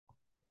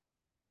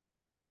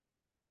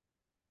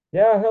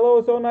Yeah,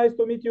 hello. So nice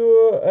to meet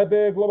you at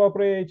the Global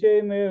Prayer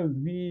Chain.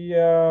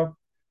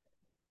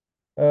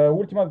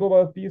 Ultima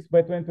Global Peace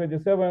by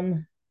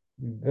 2027.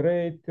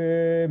 Great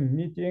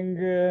meeting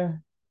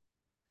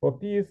for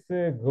peace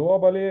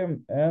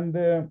globally.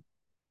 And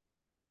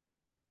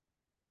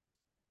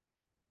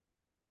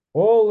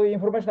all the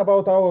information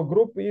about our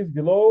group is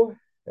below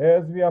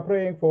as we are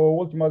praying for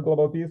Ultima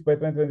Global Peace by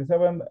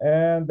 2027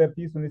 and the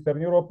peace in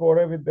Eastern Europe.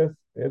 Already the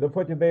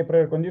 40-day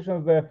prayer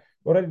conditions,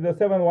 already the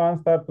 7th one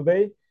start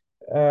today.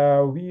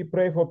 We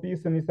pray for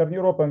peace in Eastern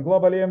Europe and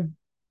globally.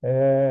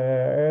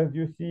 As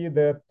you see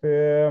that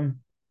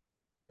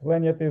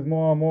planet is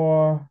more and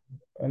more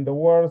in the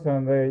wars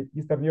and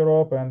Eastern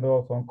Europe and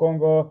also in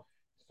Congo.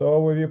 So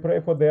we will pray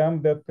for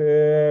them that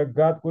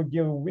God could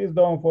give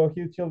wisdom for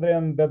his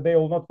children, that they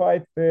will not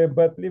fight,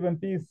 but live in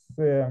peace.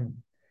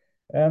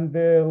 And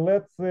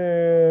let's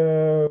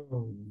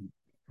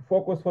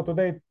focus for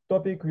today's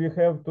topic we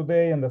have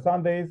today and the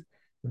Sundays.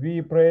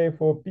 We pray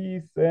for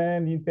peace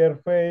and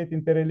interfaith,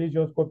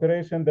 interreligious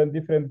cooperation, and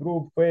different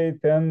group,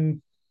 faith and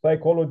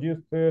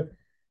psychologists,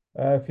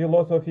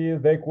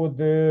 philosophies, they could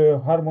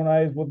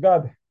harmonize with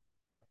God.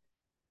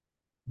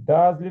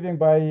 Does living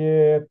by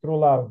true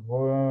love.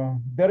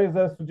 There is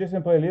a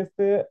suggestion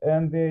playlist,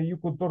 and you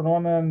could turn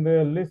on and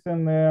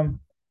listen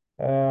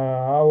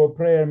our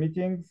prayer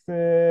meetings,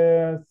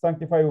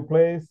 sanctify your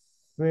place,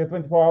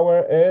 24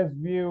 hours as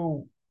we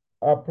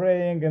are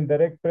praying in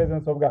direct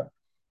presence of God.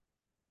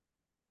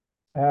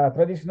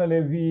 Traditionally,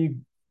 we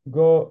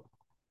go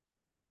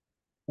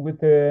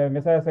with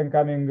Messiah's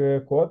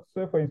incoming quotes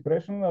for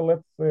inspiration.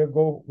 Let's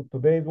go with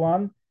today's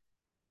one.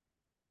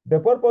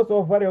 The purpose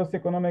of various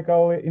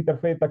economical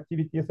interfaith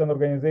activities and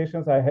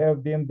organizations I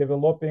have been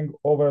developing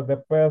over the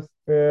past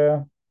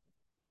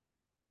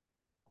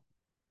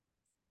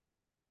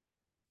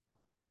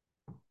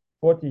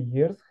 40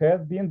 years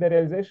has been the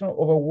realization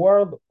of a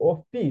world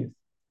of peace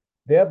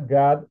that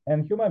God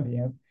and human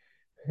beings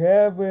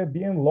have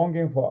been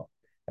longing for.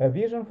 A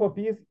vision for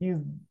peace is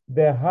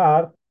the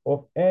heart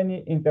of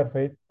any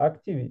interfaith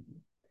activity.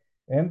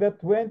 In the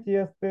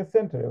 20th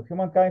century,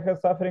 humankind has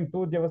suffering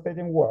two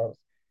devastating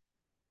wars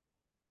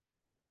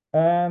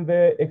and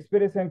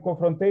experiencing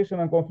confrontation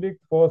and conflict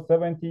for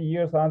 70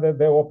 years under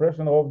the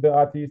oppression of the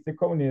atheistic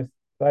communist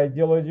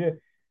ideology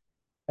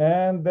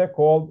and the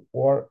Cold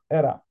War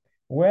era.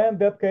 When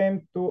that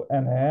came to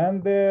an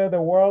end,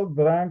 the world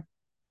drank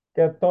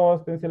a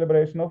toast in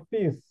celebration of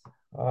peace,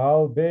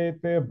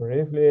 albeit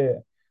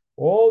briefly.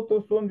 All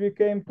too soon we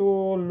came to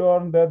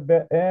learn that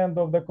the end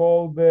of the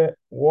Cold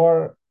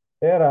War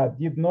era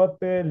did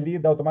not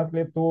lead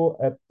automatically to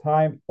a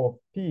time of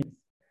peace.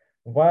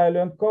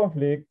 Violent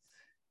conflicts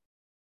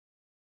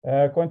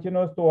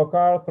continues to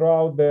occur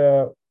throughout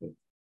the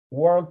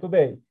world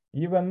today.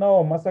 Even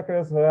now,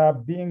 massacres are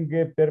being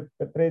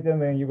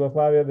perpetrated in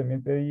Yugoslavia, the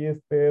Middle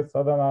East,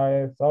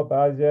 South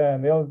Asia,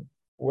 and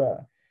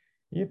elsewhere.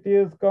 It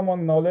is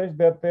common knowledge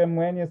that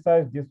many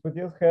such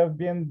disputes have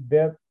been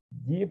that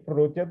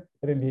deep-rooted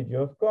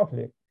religious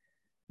conflict.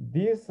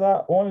 These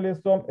are only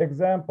some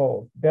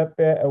examples that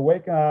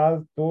awaken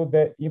us to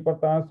the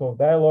importance of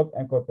dialogue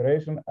and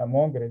cooperation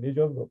among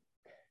religious groups.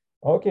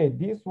 Okay,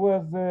 this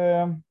was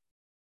the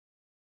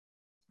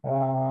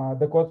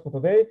quotes for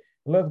today.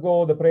 Let's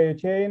go the prayer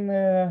chain.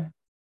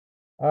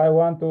 I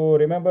want to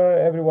remember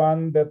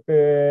everyone that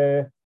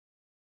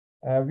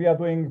we are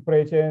doing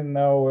prayer chain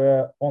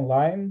now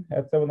online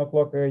at 7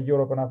 o'clock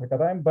Europe and Africa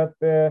time, but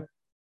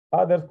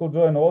others could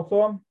join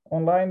also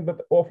online,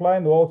 but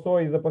offline also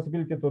is a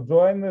possibility to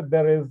join.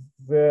 There is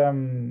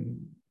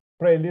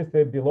prayer list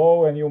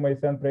below, and you may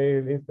send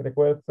prayer list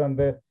requests and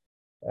that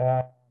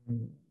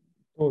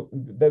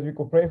we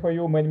could pray for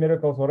you. Many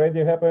miracles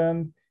already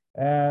happened,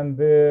 and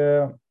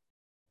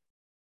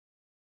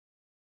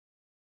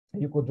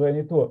you could join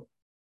it too.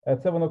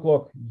 At 7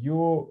 o'clock,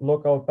 you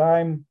local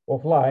time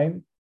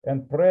offline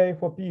and pray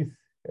for peace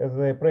as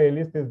the prayer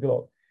list is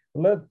below.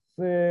 Let's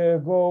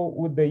go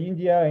with the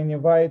India and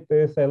invite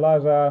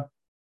Sailaja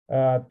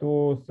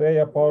to say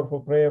a powerful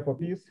prayer for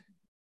peace.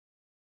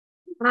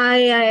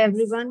 Hi,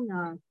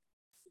 everyone.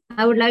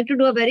 I would like to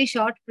do a very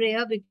short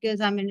prayer because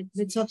I'm in the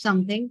midst of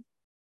something.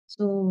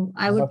 So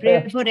I would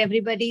pray for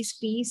everybody's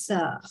peace.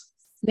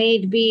 May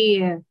it be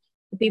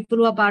the people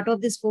who are part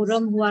of this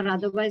forum who are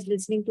otherwise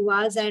listening to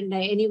us and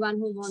anyone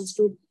who wants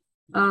to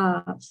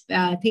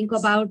think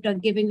about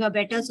giving a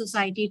better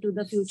society to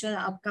the future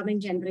upcoming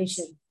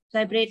generation. So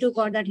I pray to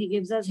God that He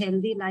gives us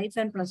healthy life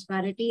and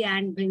prosperity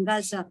and bring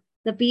us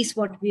the peace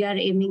what we are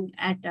aiming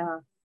at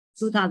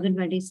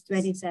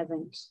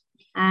 2027.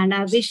 And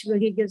I wish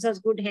He gives us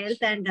good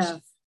health and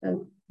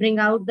bring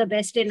out the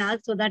best in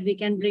us so that we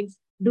can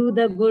do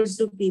the good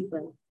to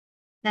people.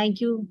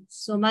 Thank you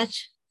so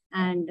much.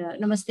 And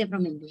namaste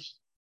from India.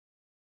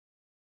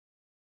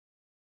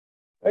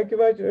 Thank you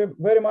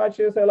very much,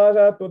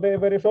 Sailaja. Today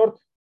very short.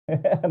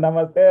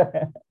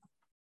 Namaste.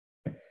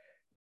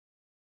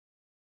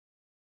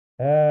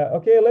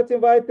 Okay, let's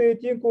invite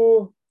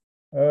Tinku.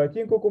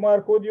 Tinku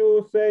Kumar, could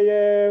you say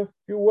a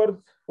few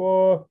words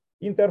for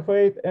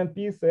interfaith and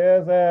peace,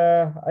 as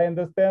I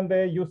understand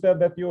you said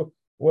that you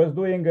was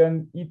doing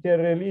an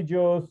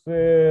interreligious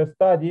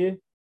study.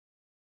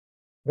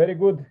 Very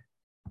good.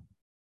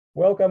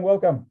 Welcome,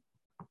 welcome.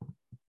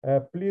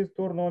 Please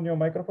turn on your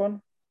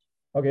microphone.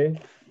 Okay.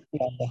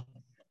 Yeah.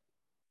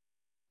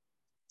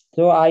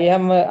 So I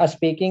am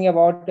speaking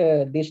about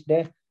this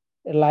day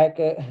like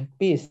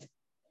peace.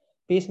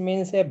 Peace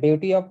means a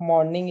beauty of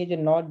morning is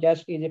not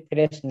just is a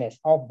freshness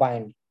of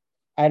mind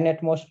and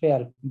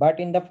atmosphere, but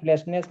in the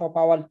freshness of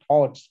our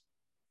thoughts,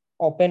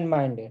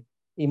 open-minded,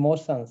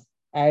 emotions,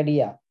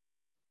 idea,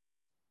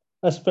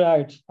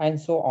 spirits, and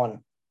so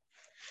on.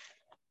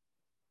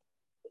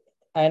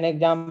 An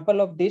example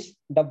of this,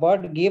 the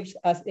bird gives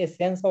us a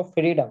sense of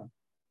freedom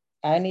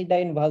and is the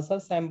universal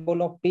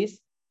symbol of peace,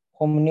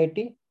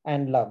 humanity,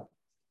 and love.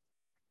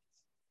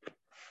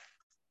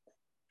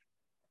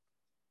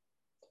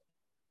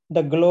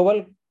 The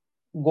global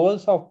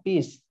goals of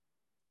peace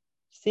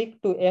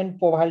seek to end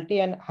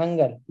poverty and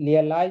hunger,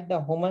 realize the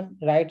human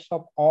rights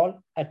of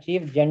all,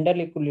 achieve gender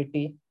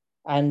equality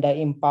and the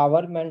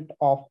empowerment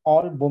of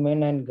all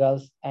women and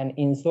girls, and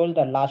ensure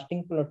the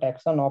lasting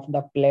protection of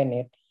the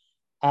planet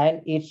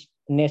and its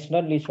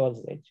natural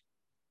resources.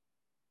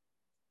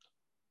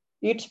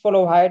 It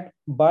provides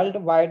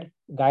worldwide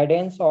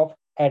guidance of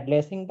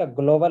addressing the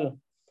global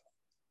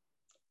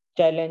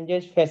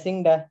challenges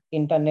facing the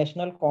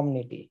international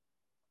community.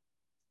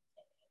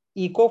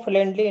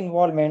 Eco-friendly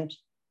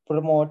environments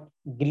promote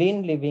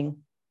green living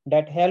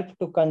that help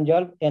to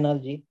conserve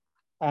energy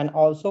and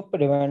also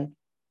prevent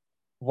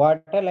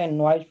water and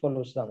noise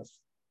pollutions.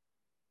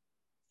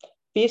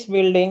 Peace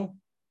building,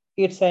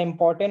 it's an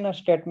important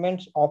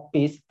statement of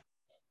peace.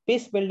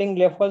 Peace building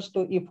refers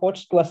to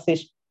efforts to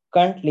assist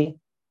countries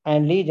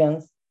and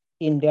regions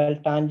in their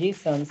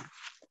transitions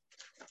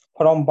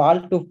from war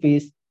to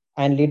peace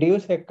and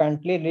reduce a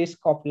country risk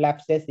of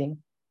lapsing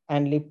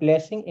and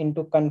replacing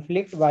into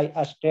conflict by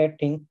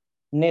strengthening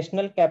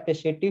national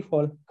capacity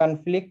for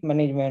conflict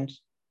management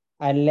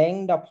and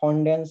laying the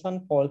foundation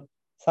for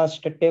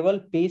sustainable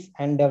peace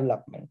and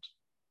development.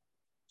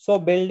 So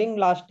building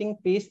lasting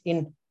peace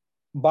in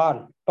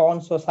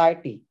war-torn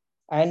society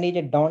and is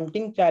a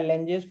daunting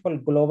challenge for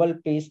global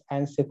peace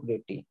and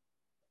security.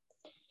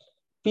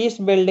 Peace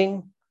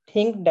building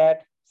think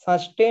that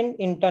sustained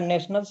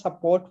international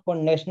support for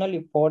national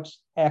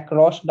efforts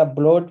across the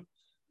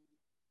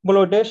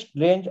broadest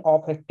range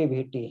of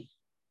activity.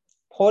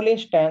 For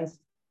instance,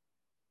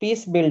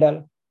 peace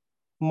builder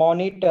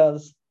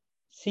monitors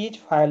siege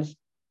files,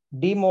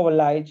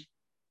 demobilize,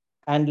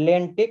 and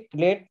lentic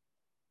great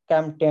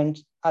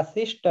campaigns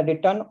assist the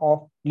return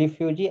of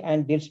refugees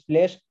and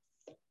displaced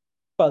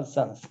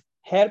persons,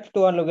 help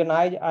to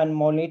organize and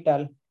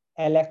monitor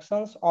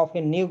elections of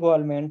a new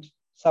government,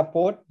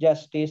 support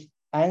justice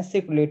and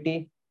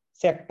security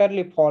sector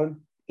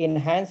reform,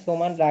 enhance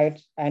human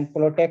rights and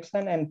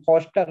protection, and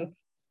foster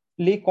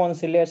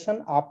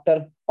reconciliation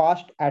after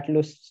past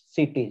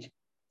atrocities.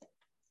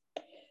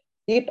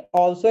 It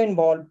also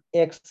involved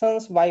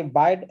actions by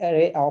wide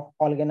array of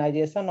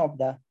organizations of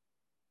the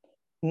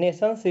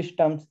nation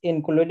systems,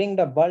 including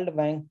the World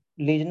Bank,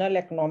 regional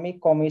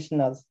economic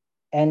commissioners,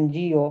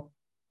 NGO,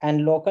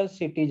 and local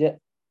citizen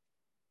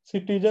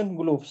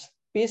groups.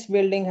 Peace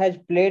building has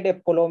played a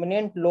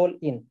prominent role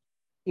in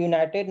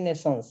United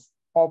Nations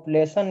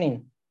operation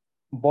in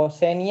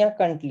Bosnia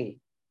country,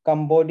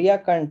 Cambodia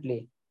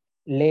country,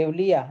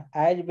 Libya,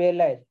 as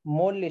well as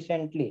more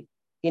recently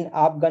in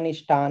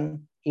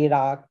Afghanistan,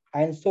 Iraq,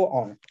 and so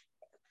on.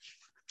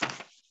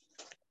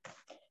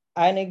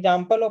 An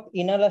example of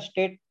inner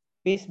state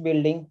peace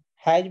building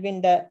has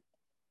been the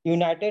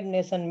United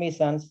Nations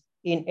missions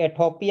in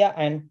Ethiopia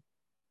and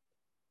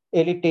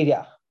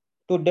Eritrea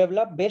to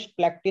develop best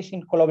practice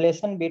in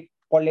collaboration with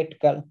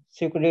political,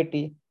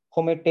 security,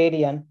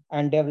 humanitarian,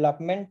 and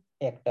development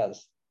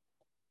actors.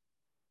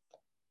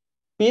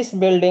 Peace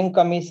building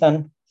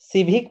commission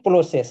civic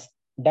process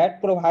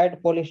that provide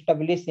for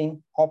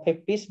establishing of a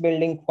peace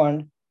building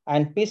fund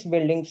and peace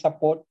building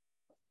support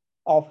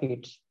of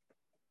it.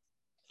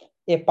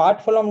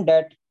 Apart from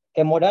that,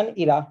 a modern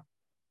era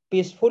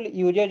peaceful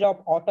usage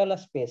of outer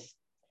space.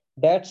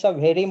 That's a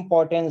very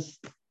important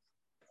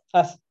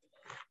as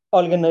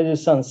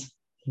organizations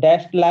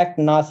that like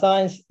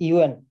NASA and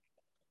UN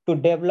to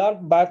develop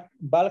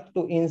bulk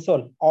to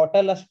ensure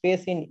outer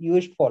space in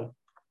useful,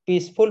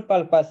 peaceful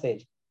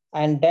purposes,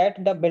 and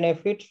that the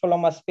benefits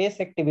from a space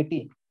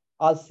activity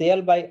are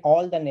shared by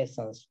all the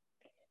nations.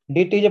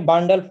 This is a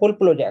bundle full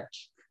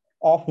projects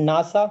of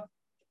NASA,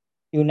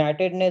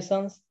 United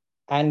Nations,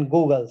 and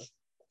Google's.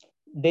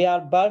 They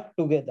are worked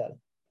together.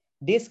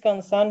 This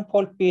concern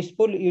for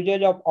peaceful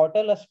usage of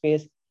outer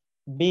space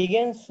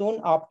began soon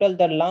after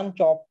the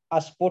launch of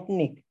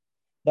Sputnik,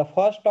 the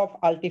first of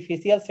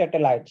artificial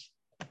satellites.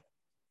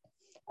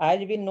 As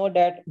we know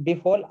that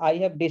before I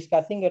have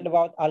discussing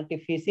about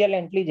artificial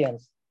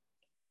intelligence,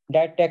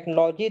 that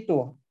technology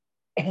to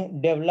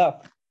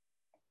develop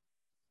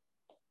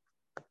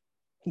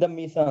the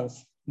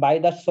missions by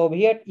the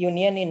Soviet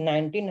Union in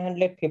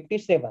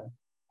 1957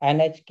 and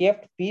has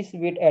kept peace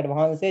with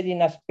advances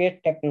in space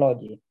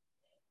technology.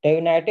 The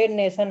United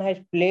Nations has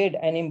played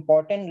an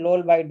important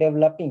role by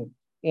developing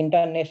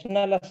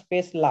international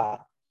space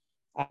law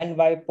and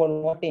by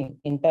promoting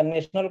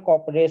international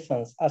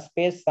cooperations,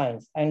 space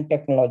science and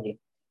technology.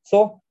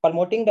 So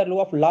promoting the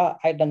rule of law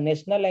at the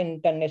national and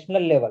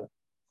international level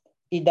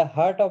is the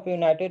heart of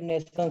United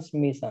Nations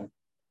mission.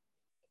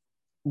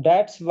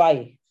 That's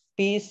why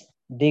peace,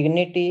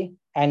 dignity,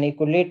 and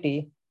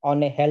equality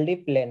on a healthy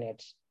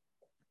planet.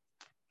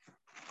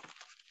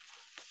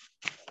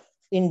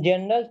 In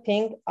general,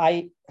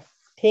 I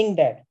think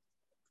that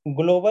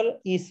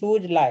global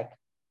issues like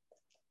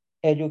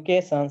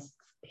education,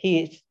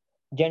 peace,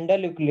 gender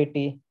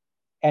equality,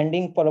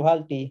 ending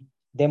poverty,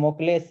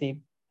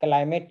 democracy,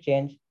 climate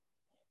change,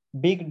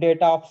 big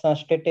data of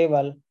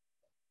sustainable,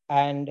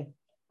 and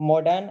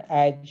modern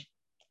age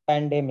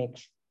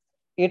pandemics.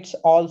 It's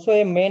also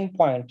a main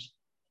point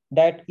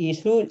that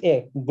issue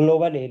a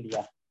global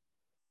area.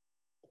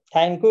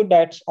 Thank you,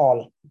 that's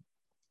all.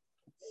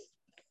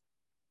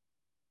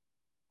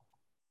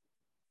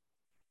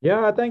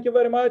 Yeah, thank you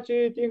very much,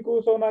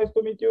 Tinku. So nice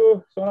to meet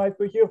you. So nice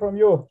to hear from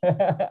you.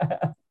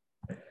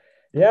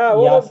 Yeah,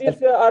 all of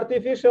this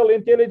artificial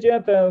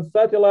intelligence and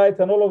satellites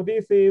and all of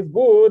this is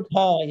good.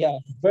 Yeah.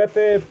 But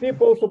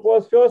people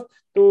supposed first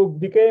to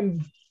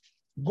become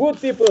good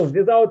people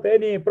without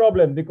any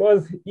problem,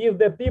 because if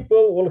the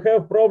people will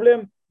have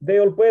problem, they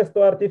will pass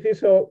to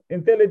artificial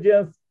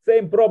intelligence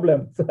same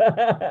problems.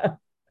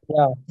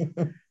 Yeah.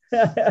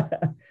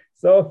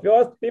 So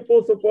first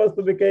people supposed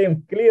to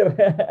become clear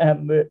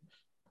and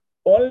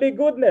only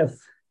goodness,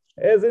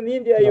 as in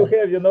India you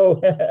have, you know,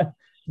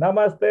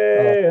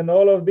 namaste and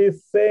all of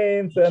these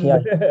saints and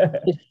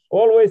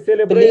always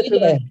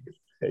celebration.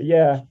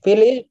 Yeah.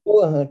 Please,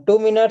 2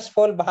 minutes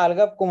for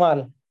Bhargav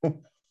Kumar. He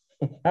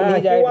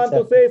want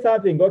to say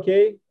something.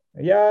 Okay.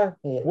 Yeah.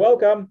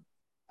 Welcome.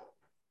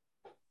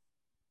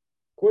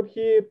 Could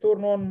he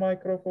turn on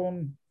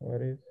microphone?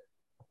 Where is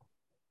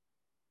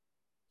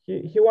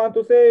he want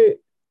to say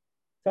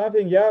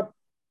something? Yeah.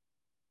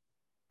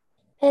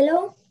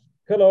 Hello.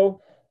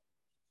 Hello.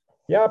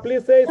 Yeah,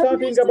 please say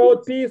something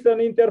about peace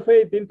and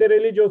interfaith,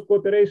 interreligious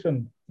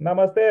cooperation.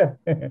 Namaste.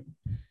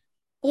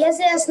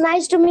 Yes,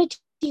 nice to meet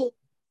you.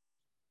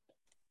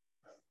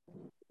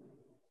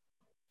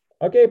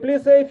 Okay,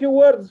 please say a few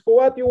words for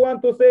what you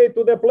want to say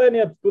to the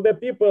planet, to the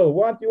people,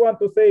 what you want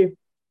to say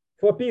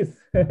for peace.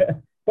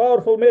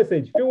 Powerful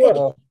message, few words.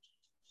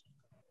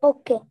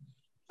 Okay.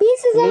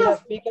 Peace is a...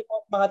 Speak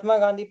about Mahatma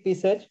Gandhi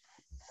message.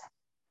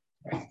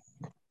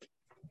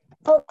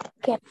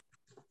 Okay.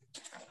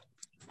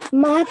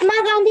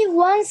 Mahatma Gandhi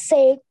once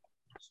said,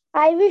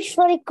 I wish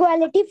for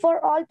equality for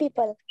all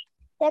people,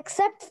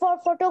 except for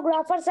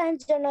photographers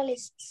and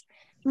journalists.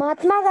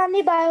 Mahatma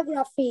Gandhi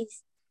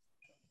biographies.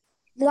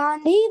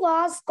 Gandhi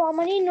was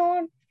commonly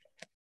known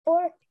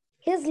for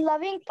his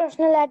loving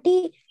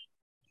personality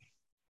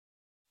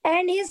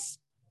and his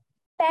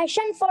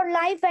passion for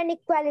life and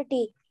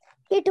equality.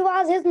 It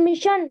was his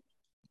mission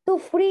to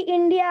free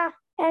India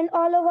and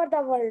all over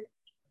the world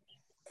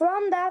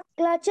from the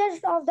clutches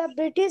of the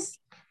British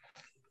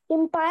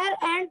Empire,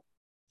 and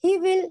he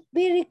will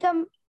be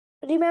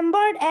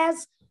remembered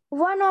as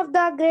one of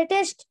the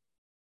greatest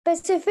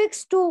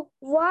pacifists to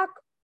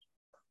walk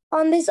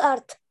on this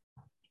earth.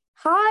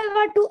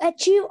 However, to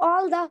achieve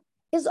all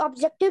his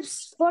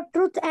objectives for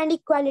truth and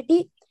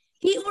equality,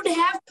 he would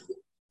have to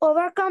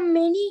overcome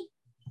many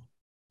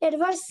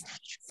adverse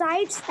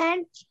sides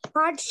and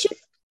hardship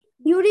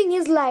during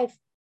his life.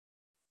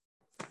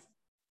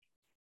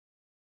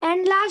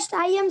 And last,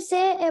 I am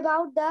say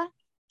about the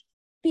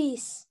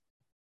peace.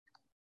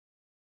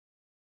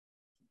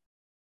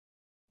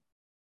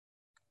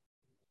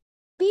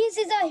 Peace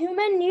is a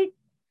human need.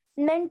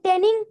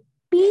 Maintaining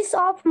peace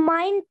of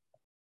mind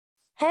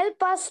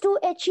help us to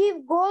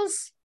achieve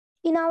goals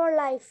in our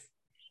life.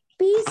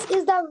 Peace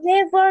is the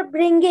way for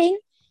bringing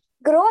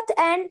growth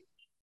and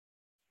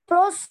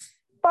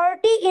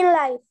prosperity in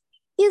life.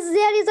 If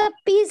there is a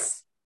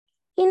peace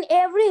in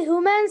every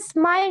human's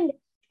mind,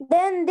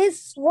 then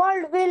this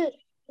world will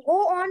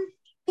go on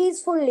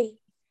peacefully.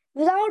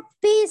 Without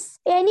peace,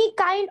 any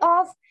kind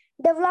of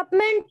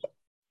development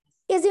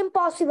is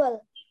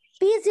impossible.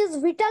 Peace is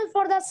vital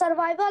for the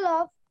survival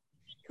of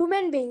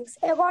human beings.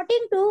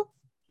 According to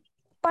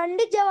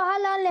Pandit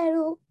Jawaharlal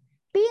Nehru,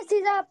 peace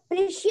is a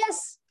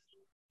precious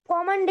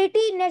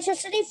commodity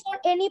necessary for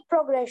any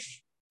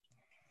progress.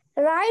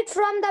 Right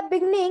from the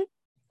beginning,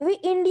 we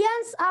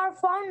Indians are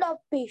fond of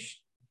peace.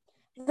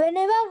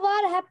 Whenever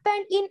war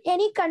happened in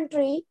any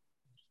country,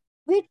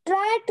 we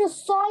try to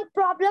solve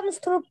problems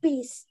through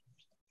peace.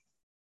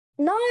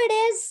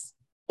 Nowadays,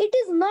 it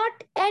is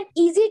not an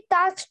easy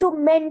task to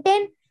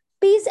maintain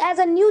peace as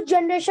a new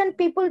generation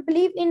people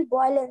believe in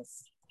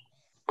violence.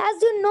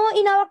 As you know,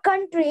 in our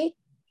country,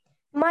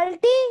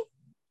 multi-region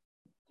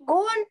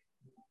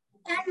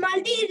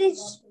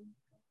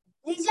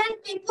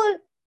people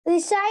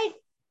reside,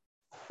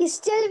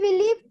 still we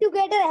live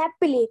together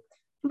happily.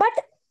 But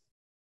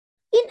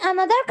in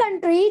another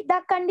country,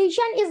 the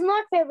condition is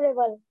not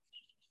favorable.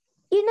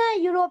 In a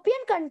European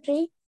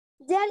country,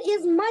 there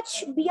is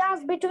much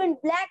bias between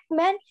black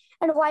men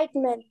and white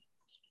men.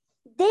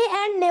 They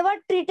are never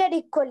treated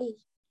equally.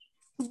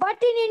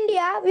 But in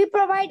India, we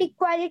provide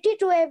equality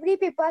to every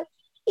people,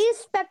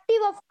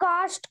 irrespective of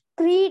caste,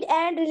 creed,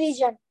 and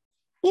religion.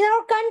 In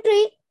our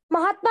country,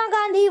 Mahatma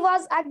Gandhi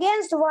was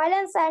against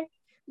violence and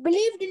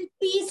believed in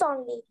peace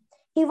only.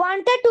 He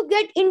wanted to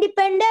get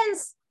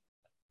independence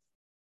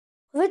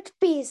with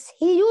peace.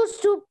 He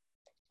used to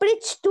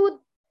preach to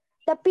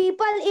the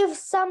people, if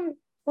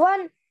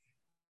someone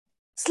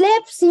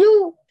slaps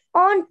you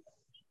on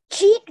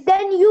cheek,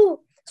 then you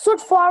should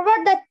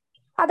forward the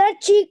other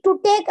cheek to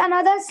take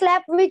another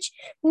slap, which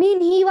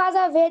mean he was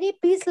a very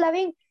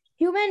peace-loving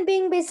human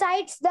being.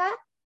 Besides the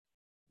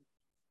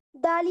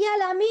Dalai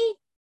Lama,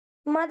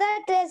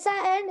 Mother Teresa,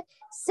 and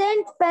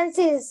Saint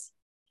Francis,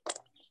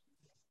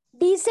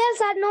 these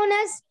cells are known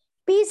as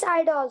peace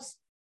idols.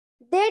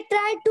 They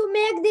try to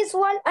make this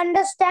world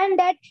understand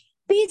that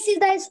peace is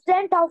the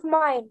strength of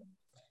mind.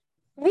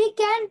 We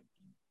can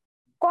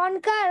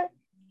conquer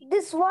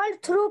this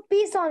world through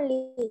peace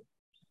only.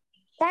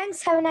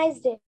 Thanks. Have a nice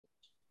day.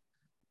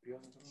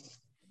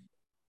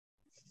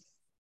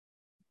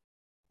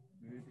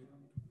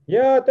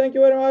 Yeah, thank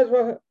you very much,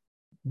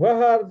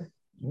 Bhargav.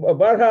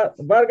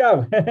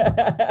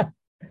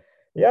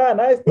 Yeah,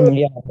 nice to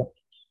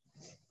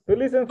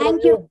listen from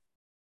Thank you.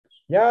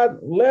 Yeah,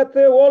 let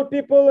all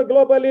people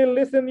globally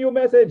listen your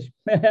message.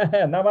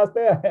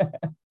 Namaste.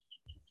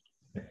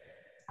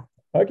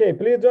 Okay,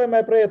 please join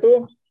my prayer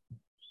too.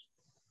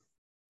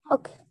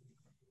 Okay.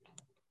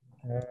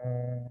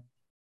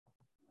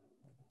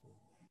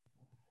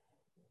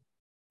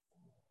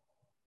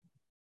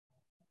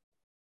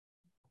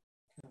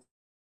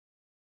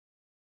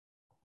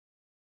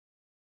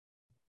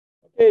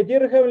 Okay,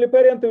 dear Heavenly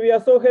Parent, we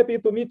are so happy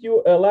to meet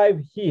you alive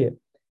here.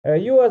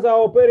 You as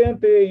our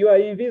parent, you are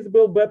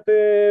invisible, but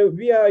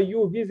we are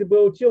you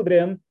visible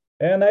children.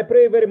 And I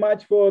pray very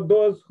much for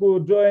those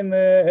who join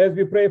as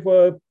we pray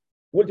for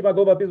Ultima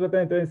Global Peace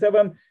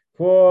 2027,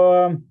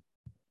 for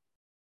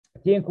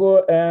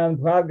Tinku and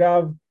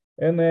Bhargav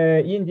in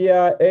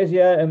India,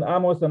 Asia, and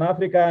Amos in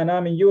Africa, and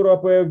I'm in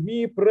Europe.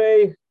 We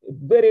pray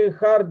very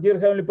hard, dear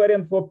Heavenly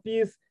Parent, for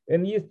peace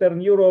in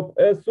Eastern Europe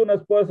as soon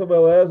as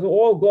possible, as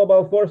all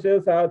global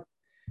forces are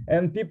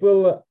and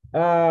people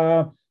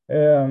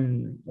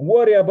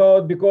worry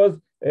about, because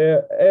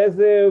as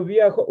we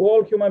are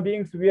all human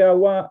beings, we are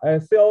one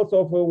cells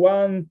of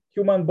one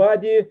human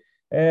body.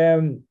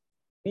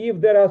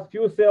 If there are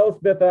few cells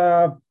that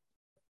are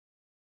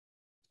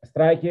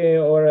striking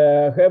or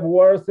have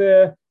worse,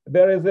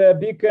 there is a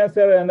big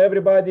cancer, and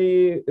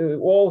everybody,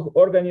 all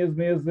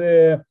organism is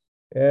in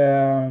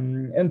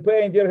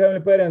pain, dear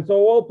Heavenly Parent. So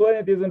all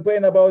planet is in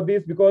pain about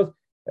this, because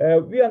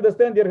we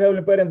understand, dear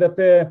Heavenly Parent,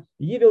 that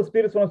evil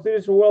spirits from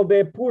spiritual world,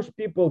 they push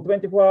people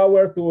 24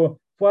 hours to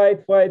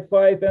fight,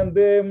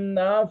 and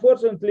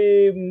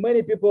unfortunately,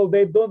 many people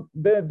they don't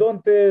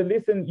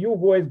listen your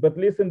voice, but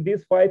listen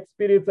these fight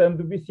spirits, and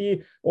we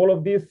see all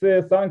of these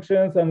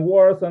sanctions and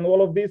wars and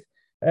all of these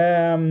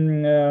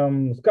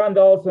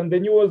scandals and the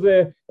news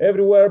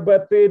everywhere.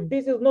 But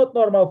this is not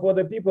normal for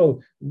the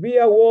people. We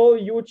are all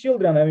you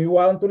children, and we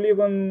want to live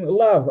in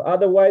love.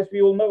 Otherwise,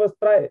 we will never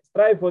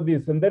strive for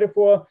this. And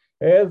therefore,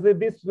 as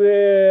this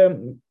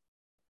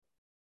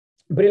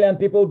brilliant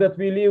people that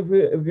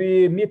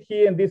we meet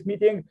here in this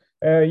meeting,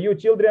 you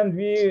children,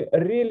 we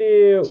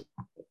really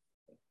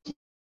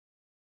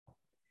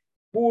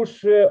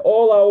push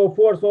all our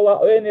force, all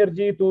our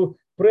energy to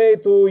pray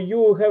to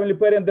you, Heavenly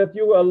Parent, that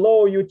you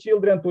allow your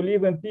children to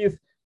live in peace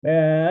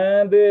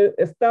and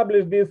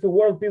establish this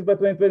world peace by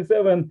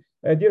 2027.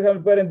 Dear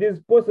Heavenly Parent, this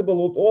is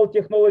possible with all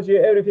technology,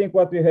 everything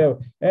what we have.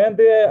 And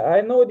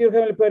I know, dear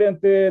Heavenly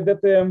Parent,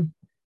 that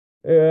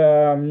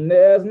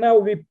as now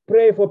we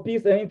pray for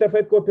peace and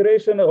interfaith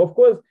cooperation, of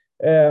course,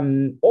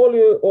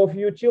 all of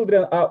you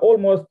children are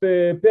almost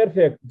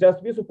perfect.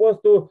 Just we're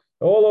supposed to,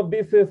 all of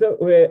these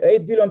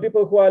 8 billion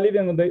people who are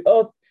living on the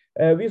earth,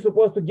 we're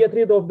supposed to get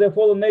rid of the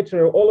fallen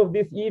nature, all of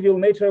this evil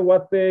nature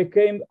what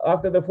came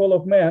after the fall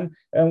of man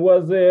and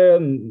was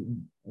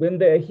in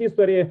the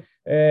history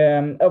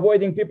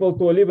avoiding people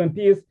to live in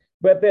peace.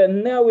 But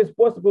now it's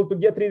possible to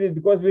get rid of it,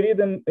 because we live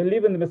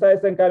in the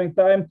Messiah's coming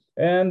time,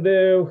 and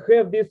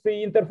have this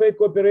interfaith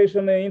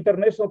cooperation,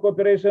 international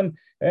cooperation,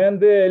 and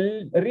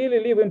really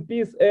live in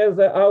peace as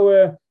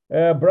our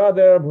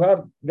brother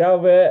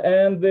Bhargav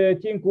and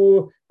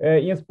Tinku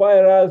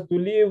inspire us to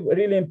live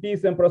really in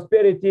peace and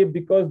prosperity,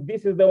 because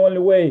this is the only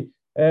way.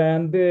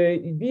 And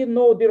we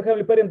know, dear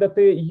Heavenly Parent, that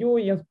you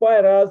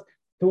inspire us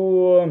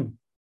to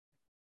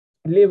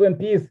live in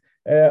peace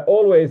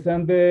always,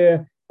 and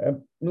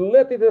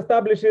let it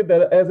establish it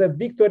as a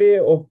victory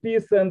of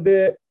peace, and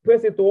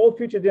pass it to all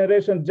future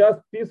generations,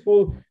 just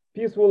peaceful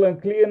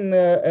and clean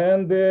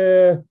and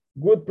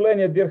good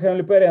planet, dear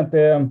Heavenly Parent.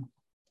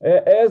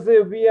 As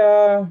we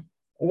are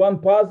one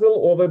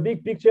puzzle of a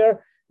big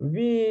picture,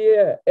 we,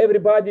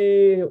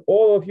 everybody,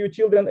 all of you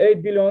children,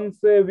 8 billions,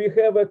 we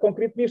have a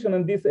concrete mission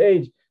in this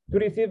age. to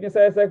receive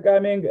Messiah's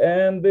coming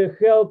and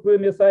help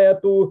Messiah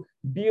to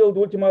build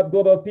ultimate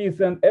global peace.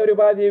 And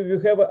everybody we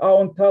have our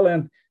own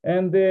talent,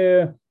 and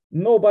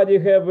nobody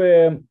have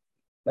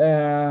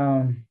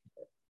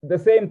the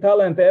same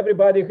talent.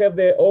 Everybody have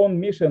their own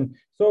mission.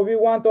 So we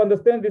want to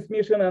understand this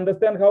mission,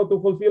 understand how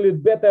to fulfill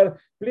it better.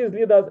 Please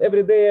lead us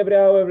every day, every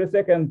hour, every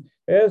second.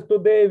 As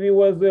today we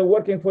was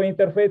working for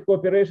Interfaith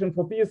Cooperation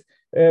for Peace,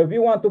 we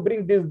want to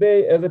bring this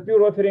day as a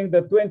pure offering,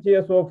 the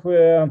 20th of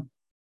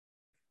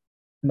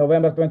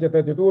November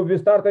 2022. We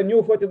start a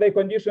new 40-day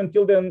condition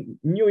till the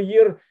new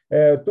year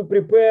to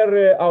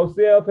prepare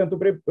ourselves and to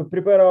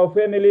prepare our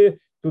family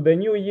to the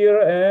new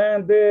year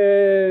and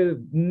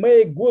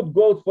make good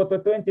goals for the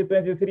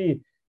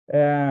 2023.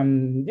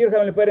 Dear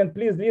Heavenly Parent,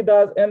 please lead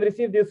us and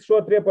receive this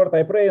short report.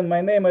 I pray in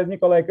my name as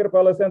Nikolai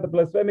Kirpala, Center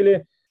Plus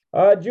Family.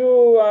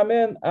 Adieu,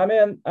 amen,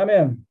 amen,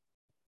 amen.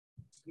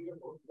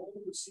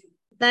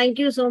 Thank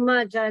you so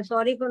much.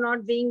 Sorry for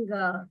not being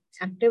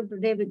active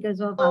today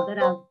because of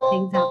other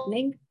things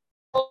happening.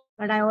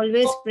 But I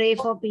always pray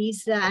for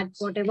peace at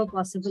whatever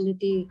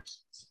possibility,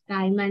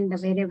 time and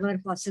wherever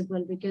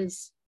possible,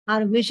 because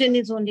our mission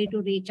is only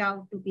to reach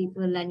out to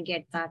people and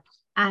get that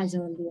as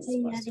early as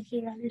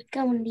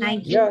possible.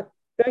 Thank you. Yeah,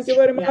 thank you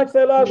very much,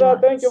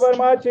 Selaza. Thank you very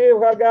much,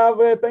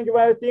 Hargav. Thank you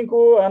very much,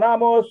 Tinku,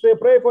 Anamos.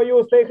 Pray for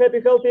you. Stay happy,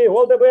 healthy.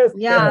 All the best.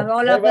 Yeah,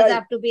 all bye of us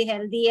have to be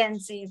healthy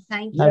and safe.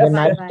 Thank you. Have a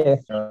Bye nice bye. day.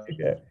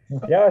 Okay.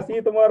 Yeah, see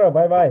you tomorrow.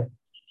 Bye bye.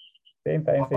 Same time. Same